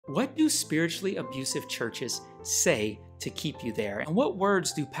What do spiritually abusive churches say to keep you there? And what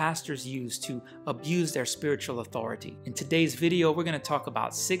words do pastors use to abuse their spiritual authority? In today's video, we're going to talk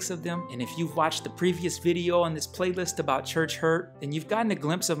about 6 of them. And if you've watched the previous video on this playlist about church hurt, then you've gotten a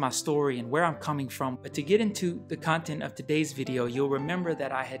glimpse of my story and where I'm coming from. But to get into the content of today's video, you'll remember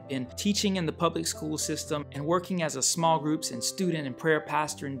that I had been teaching in the public school system and working as a small groups and student and prayer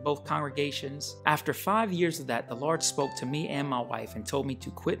pastor in both congregations. After 5 years of that, the Lord spoke to me and my wife and told me to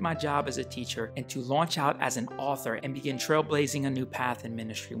quit my job as a teacher and to launch out as an author and begin trailblazing a new path in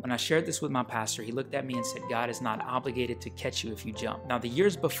ministry. When I shared this with my pastor, he looked at me and said, God is not obligated to catch you if you jump. Now, the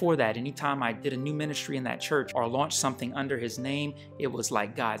years before that, anytime I did a new ministry in that church or launched something under his name, it was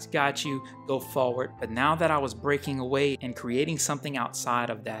like, God's got you, go forward. But now that I was breaking away and creating something outside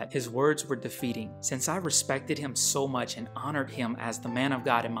of that, his words were defeating. Since I respected him so much and honored him as the man of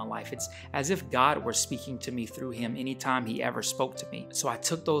God in my life, it's as if God were speaking to me through him anytime he ever spoke to me. So I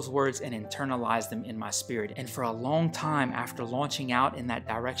took those words and internalized them in my spirit. And for a long time after launching out in that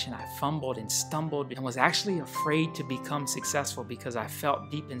direction, I fumbled and stumbled and was actually afraid to become successful because I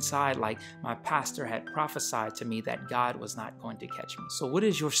felt deep inside like my pastor had prophesied to me that God was not going to catch me. So what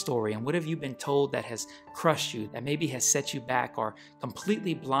is your story, and what have you been told that has crushed you, that maybe has set you back or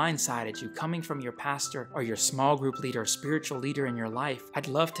completely blindsided you, coming from your pastor or your small group leader or spiritual leader in your life? I'd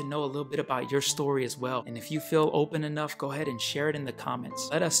love to know a little bit about your story as well. And if you feel open enough, go ahead and share it in the comments.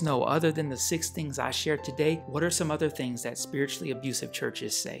 Let us know, other than the 6 things I shared today, what are some other things that spiritually abusive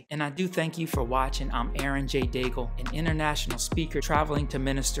churches say? And I do thank you for watching. I'm AaronJDaigle, an international speaker traveling to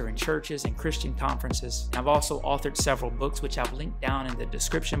minister in churches and Christian conferences. And I've also authored several books, which I've linked down in the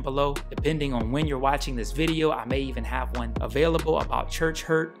description below. Depending on when you're watching this video, I may even have one available about church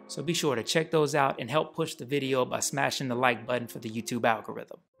hurt. So be sure to check those out and help push the video by smashing the like button for the YouTube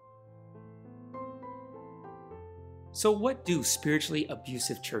algorithm. So what do spiritually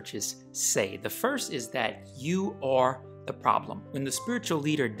abusive churches say? The first is that you are the problem. When the spiritual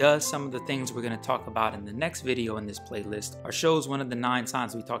leader does some of the things we're going to talk about in the next video in this playlist, or shows one of the 9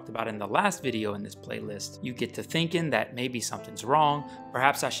 signs we talked about in the last video in this playlist, you get to thinking that maybe something's wrong.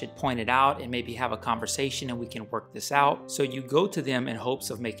 Perhaps I should point it out and maybe have a conversation and we can work this out. So you go to them in hopes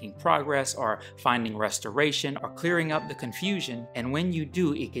of making progress or finding restoration or clearing up the confusion. And when you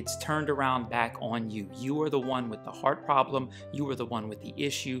do, it gets turned around back on you. You are the one with the heart problem. You are the one with the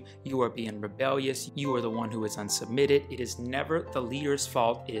issue. You are being rebellious. You are the one who is unsubmitted. It is never the leader's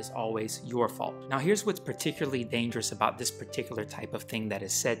fault. It is always your fault. Now, here's what's particularly dangerous about this particular type of thing that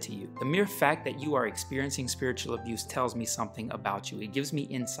is said to you. The mere fact that you are experiencing spiritual abuse tells me something about you. It gives me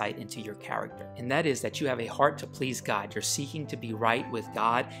insight into your character. And that is that you have a heart to please God. You're seeking to be right with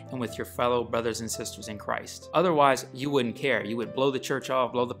God and with your fellow brothers and sisters in Christ. Otherwise, you wouldn't care. You would blow the church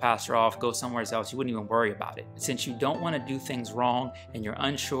off, blow the pastor off, go somewhere else. You wouldn't even worry about it. But since you don't want to do things wrong and you're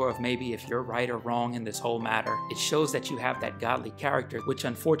unsure of maybe if you're right or wrong in this whole matter, it shows that you have that godly character, which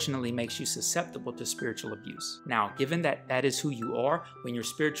unfortunately makes you susceptible to spiritual abuse. Now, given that that is who you are, when your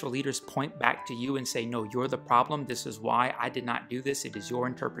spiritual leaders point back to you and say, no, you're the problem, this is why I did not do this, it is your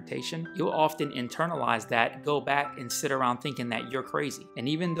interpretation, you'll often internalize that, go back and sit around thinking that you're crazy. And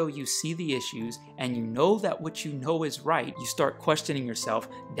even though you see the issues and you know that what you know is right, you start questioning yourself,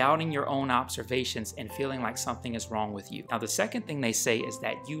 doubting your own observations, and feeling like something is wrong with you. Now, the second thing they say is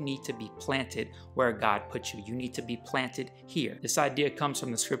that you need to be planted where God put you. You need to be planted here. This idea comes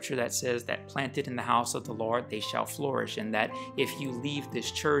from the scripture that says that planted in the house of the Lord, they shall flourish, and that if you leave this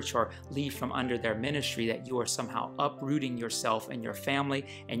church or leave from under their ministry, that you are somehow uprooting yourself and your family,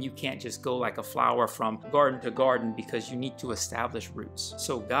 and you can't just go like a flower from garden to garden because you need to establish roots.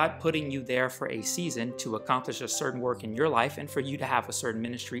 So God putting you there for a season to accomplish a certain work in your life and for you to have a certain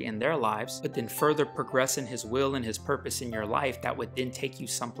ministry in their lives, but then further progress in his will and his purpose in your life that would then take you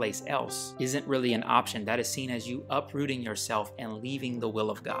someplace else isn't really an option. That is seen as you uprooting yourself and leaving the will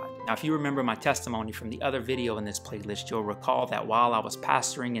of God. Now, if you remember my testimony from the other video in this playlist, you'll recall that while I was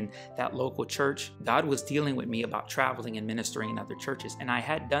pastoring in that local church, God was dealing with me about traveling and ministering in other churches. And I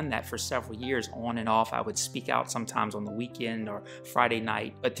had done that for several years on and off. I would speak out sometimes on the weekend or Friday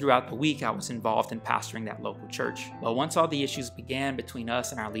night, but throughout the week, I was involved in pastoring that local church. Well, once all the issues began between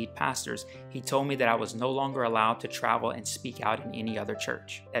us and our lead pastors, he told me that I was no longer allowed to travel and speak out in any other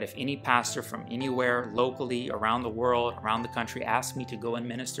church. That if any pastor from anywhere locally around the world, around the country, asked me to go and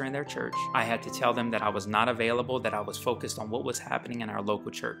minister in their church, I had to tell them that I was not available, that I was focused on what was happening in our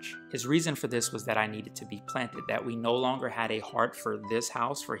local church. His reason for this was that I needed to be planted, that we no longer had a heart for this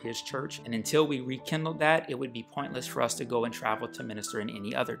house, for his church, and until we rekindled that, it would be pointless for us to go and travel to minister in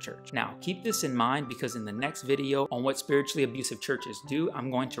any other church. Now, keep this in mind, because in the next video on what spiritually abusive churches do,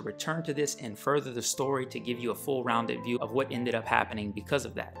 I'm going to return to this and further the story to give you a full rounded view of what ended up happening because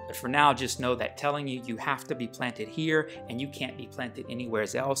of that. But for now, just know that telling you you have to be planted here and you can't be planted anywhere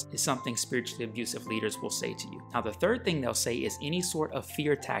else is something spiritually abusive leaders will say to you. Now, the third thing they'll say is any sort of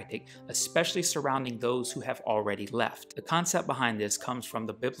fear tactic, especially surrounding those who have already left. The concept behind this comes from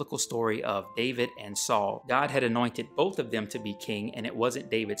the biblical story of David and Saul. God had anointed both of them to be king, and it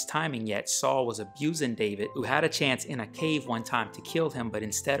wasn't David's timing yet. Saul was abusing David, who had a chance in a cave one time to kill him, but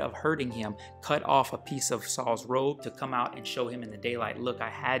instead of hurting him, cut off a piece of Saul's robe to come out and show him in the daylight, look, I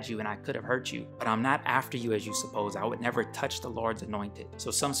had you and I could have hurt you, but I'm not after you as you suppose. I would never touch the Lord's anointed.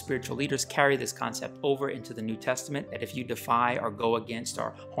 So some spiritual leaders carry this concept over into the New Testament, that if you defy or go against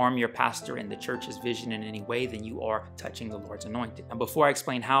or harm your pastor and the church's vision in any way, then you are touching the Lord's anointed. Now, before I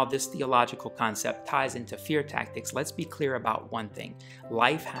explain how this theological concept ties into fear tactics, let's be clear about one thing.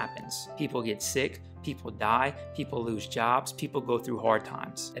 Life happens. People get sick. People die, people lose jobs, people go through hard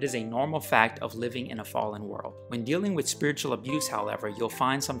times. It is a normal fact of living in a fallen world. When dealing with spiritual abuse, however, you'll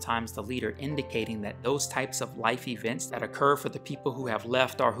find sometimes the leader indicating that those types of life events that occur for the people who have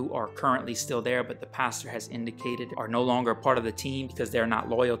left or who are currently still there, but the pastor has indicated are no longer part of the team because they're not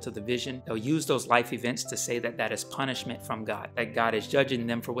loyal to the vision, they'll use those life events to say that that is punishment from God, that God is judging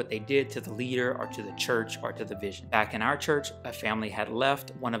them for what they did to the leader or to the church or to the vision. Back in our church, a family had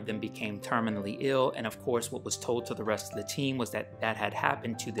left, one of them became terminally ill, and of course what was told to the rest of the team was that that had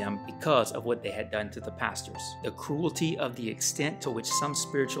happened to them because of what they had done to the pastors. The cruelty of the extent to which some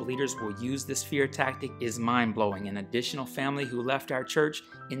spiritual leaders will use this fear tactic is mind-blowing. An additional family who left our church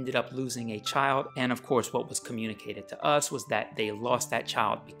ended up losing a child, and of course what was communicated to us was that they lost that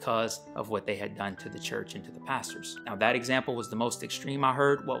child because of what they had done to the church and to the pastors. Now, that example was the most extreme I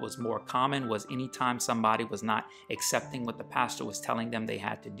heard. What was more common was anytime somebody was not accepting what the pastor was telling them they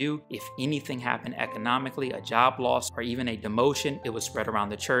had to do, if anything happened economically, a job loss, or even a demotion, it was spread around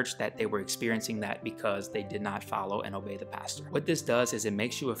the church that they were experiencing that because they did not follow and obey the pastor. What this does is it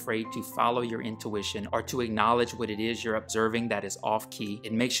makes you afraid to follow your intuition or to acknowledge what it is you're observing that is off key.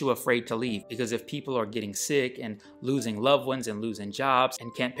 It makes you afraid to leave, because if people are getting sick and losing loved ones and losing jobs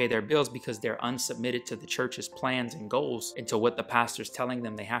and can't pay their bills because they're unsubmitted to the church's plans and goals and to what the pastor's telling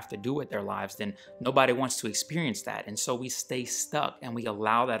them they have to do with their lives, then nobody wants to experience that. And so we stay stuck and we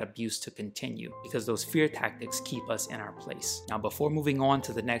allow that abuse to continue because those fear tactics keep us in our place. Now, before moving on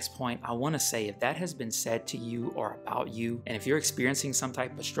to the next point, I want to say, if that has been said to you or about you, and if you're experiencing some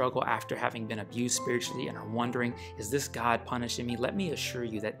type of struggle after having been abused spiritually and are wondering, is this God punishing me? Let me assure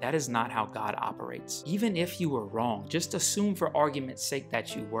you that that is not how God operates. Even if you were wrong, just assume for argument's sake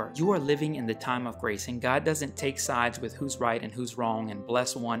that you were. You are living in the time of grace, and God doesn't take sides with who's right and who's wrong and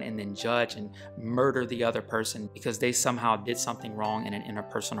bless one and then judge and murder the other person because they somehow did something wrong in an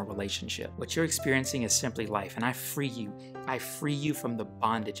interpersonal relationship. What you're experiencing is simply life, and I free you from the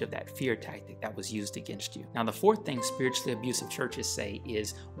bondage of that fear tactic that was used against you. Now, the fourth thing spiritually abusive churches say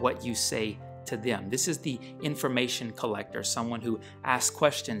is what you say to them. This is the information collector, someone who asks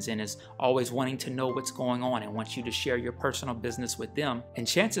questions and is always wanting to know what's going on and wants you to share your personal business with them. And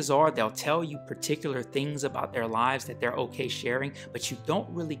chances are they'll tell you particular things about their lives that they're okay sharing, but you don't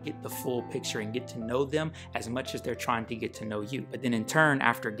really get the full picture and get to know them as much as they're trying to get to know you. But then in turn,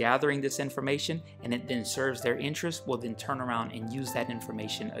 after gathering this information and it then serves their interest, will then turn around and use that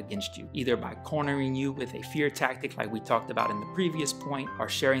information against you, either by cornering you with a fear tactic like we talked about in the previous point, or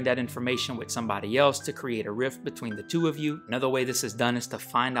sharing that information with somebody else to create a rift between the two of you. Another way this is done is to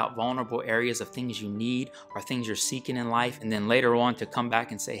find out vulnerable areas of things you need or things you're seeking in life, and then later on to come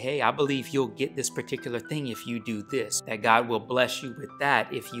back and say, hey, I believe you'll get this particular thing if you do this, that God will bless you with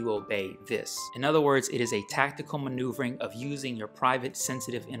that if you obey this. In other words, it is a tactical maneuvering of using your private,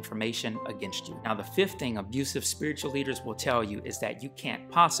 sensitive information against you. Now, the fifth thing abusive spiritual leaders will tell you is that you can't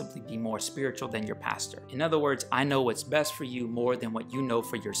possibly be more spiritual than your pastor. In other words, I know what's best for you more than what you know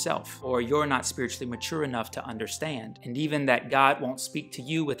for yourself, or you're not spiritually mature enough to understand, and even that God won't speak to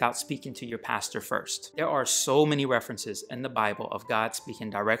you without speaking to your pastor first. There are so many references in the Bible of God speaking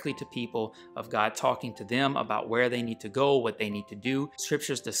directly to people, of God talking to them about where they need to go, what they need to do,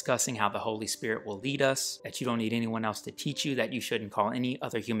 scriptures discussing how the Holy Spirit will lead us, that you don't need anyone else to teach you, that you shouldn't call any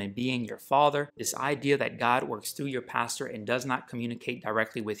other human being your father. This idea that God works through your pastor and does not communicate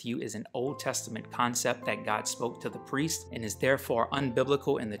directly with you is an Old Testament concept that God spoke to the priest and is therefore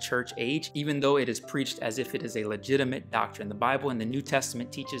unbiblical in the church age, even though it is preached as if it is a legitimate doctrine. The Bible in the New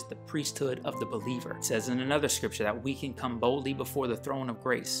Testament teaches the priesthood of the believer. It says in another scripture that we can come boldly before the throne of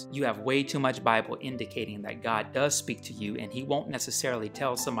grace. You have way too much Bible indicating that God does speak to you, and he won't necessarily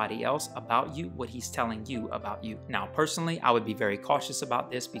tell somebody else about you what he's telling you about you. Now, personally, I would be very cautious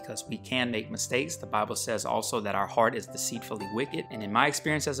about this because we can make mistakes. The Bible says also that our heart is deceitfully wicked. And in my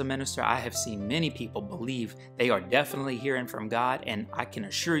experience as a minister, I have seen many people believe they are definitely hearing from God, and I can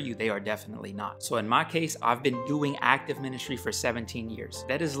assure you they are definitely not. So in my case, I've been doing active ministry for 17 years.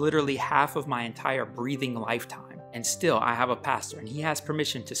 That is literally half of my entire breathing lifetime. And still, I have a pastor, and he has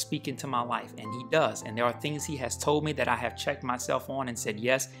permission to speak into my life, and he does. And there are things he has told me that I have checked myself on and said,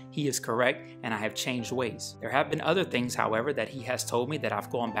 yes, he is correct, and I have changed ways. There have been other things, however, that he has told me that I've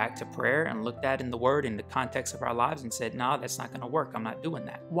gone back to prayer and looked at in the Word in the context of our lives and said, nah, that's not going to work. I'm not doing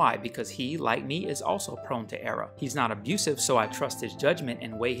that. Why? Because he, like me, is also prone to error. He's not abusive, so I trust his judgment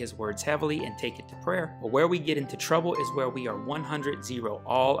and weigh his words heavily and take it to prayer. But where we get into trouble is where we are 100-0,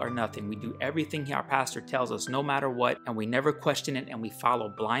 all or nothing. We do everything our pastor tells us, no matter what, and we never question it, and we follow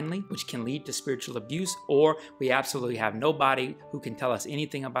blindly, which can lead to spiritual abuse, or we absolutely have nobody who can tell us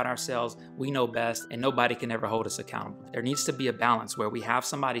anything about ourselves. We know best, and nobody can ever hold us accountable. There needs to be a balance where we have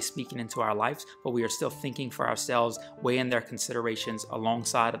somebody speaking into our lives, but we are still thinking for ourselves, weighing their considerations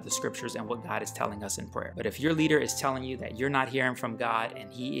alongside of the scriptures and what God is telling us in prayer. But if your leader is telling you that you're not hearing from God,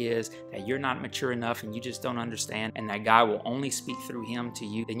 and he is, that you're not mature enough and you just don't understand, and that God will only speak through him to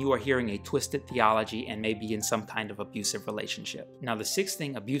you, then you are hearing a twisted theology and maybe in some kind of abusive relationship. Now, the sixth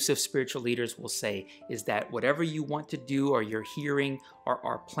thing abusive spiritual leaders will say is that whatever you want to do or you're hearing or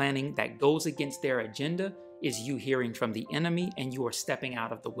are planning that goes against their agenda is you hearing from the enemy and you are stepping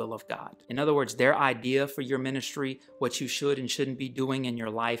out of the will of God. In other words, their idea for your ministry, what you should and shouldn't be doing in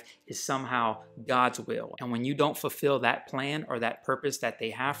your life, is somehow God's will. And when you don't fulfill that plan or that purpose that they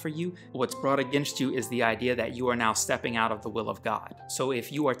have for you, what's brought against you is the idea that you are now stepping out of the will of God. So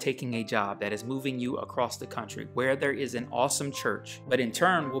if you are taking a job that is moving you across the country where there is an awesome church, but in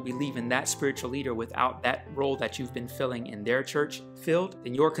turn will be leaving that spiritual leader without that role that you've been filling in their church filled,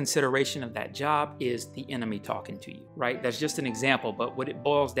 then your consideration of that job is the enemy talking to you, right? That's just an example, but what it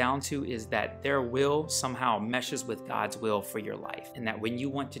boils down to is that their will somehow meshes with God's will for your life, and that when you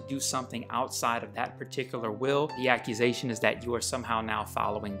want to do something outside of that particular will, the accusation is that you are somehow now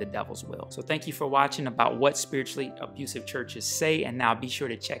following the devil's will. So thank you for watching about what spiritually abusive churches say, and now be sure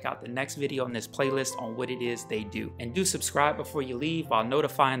to check out the next video in this playlist on what it is they do. And do subscribe before you leave while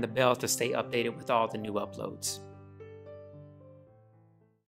notifying the bell to stay updated with all the new uploads.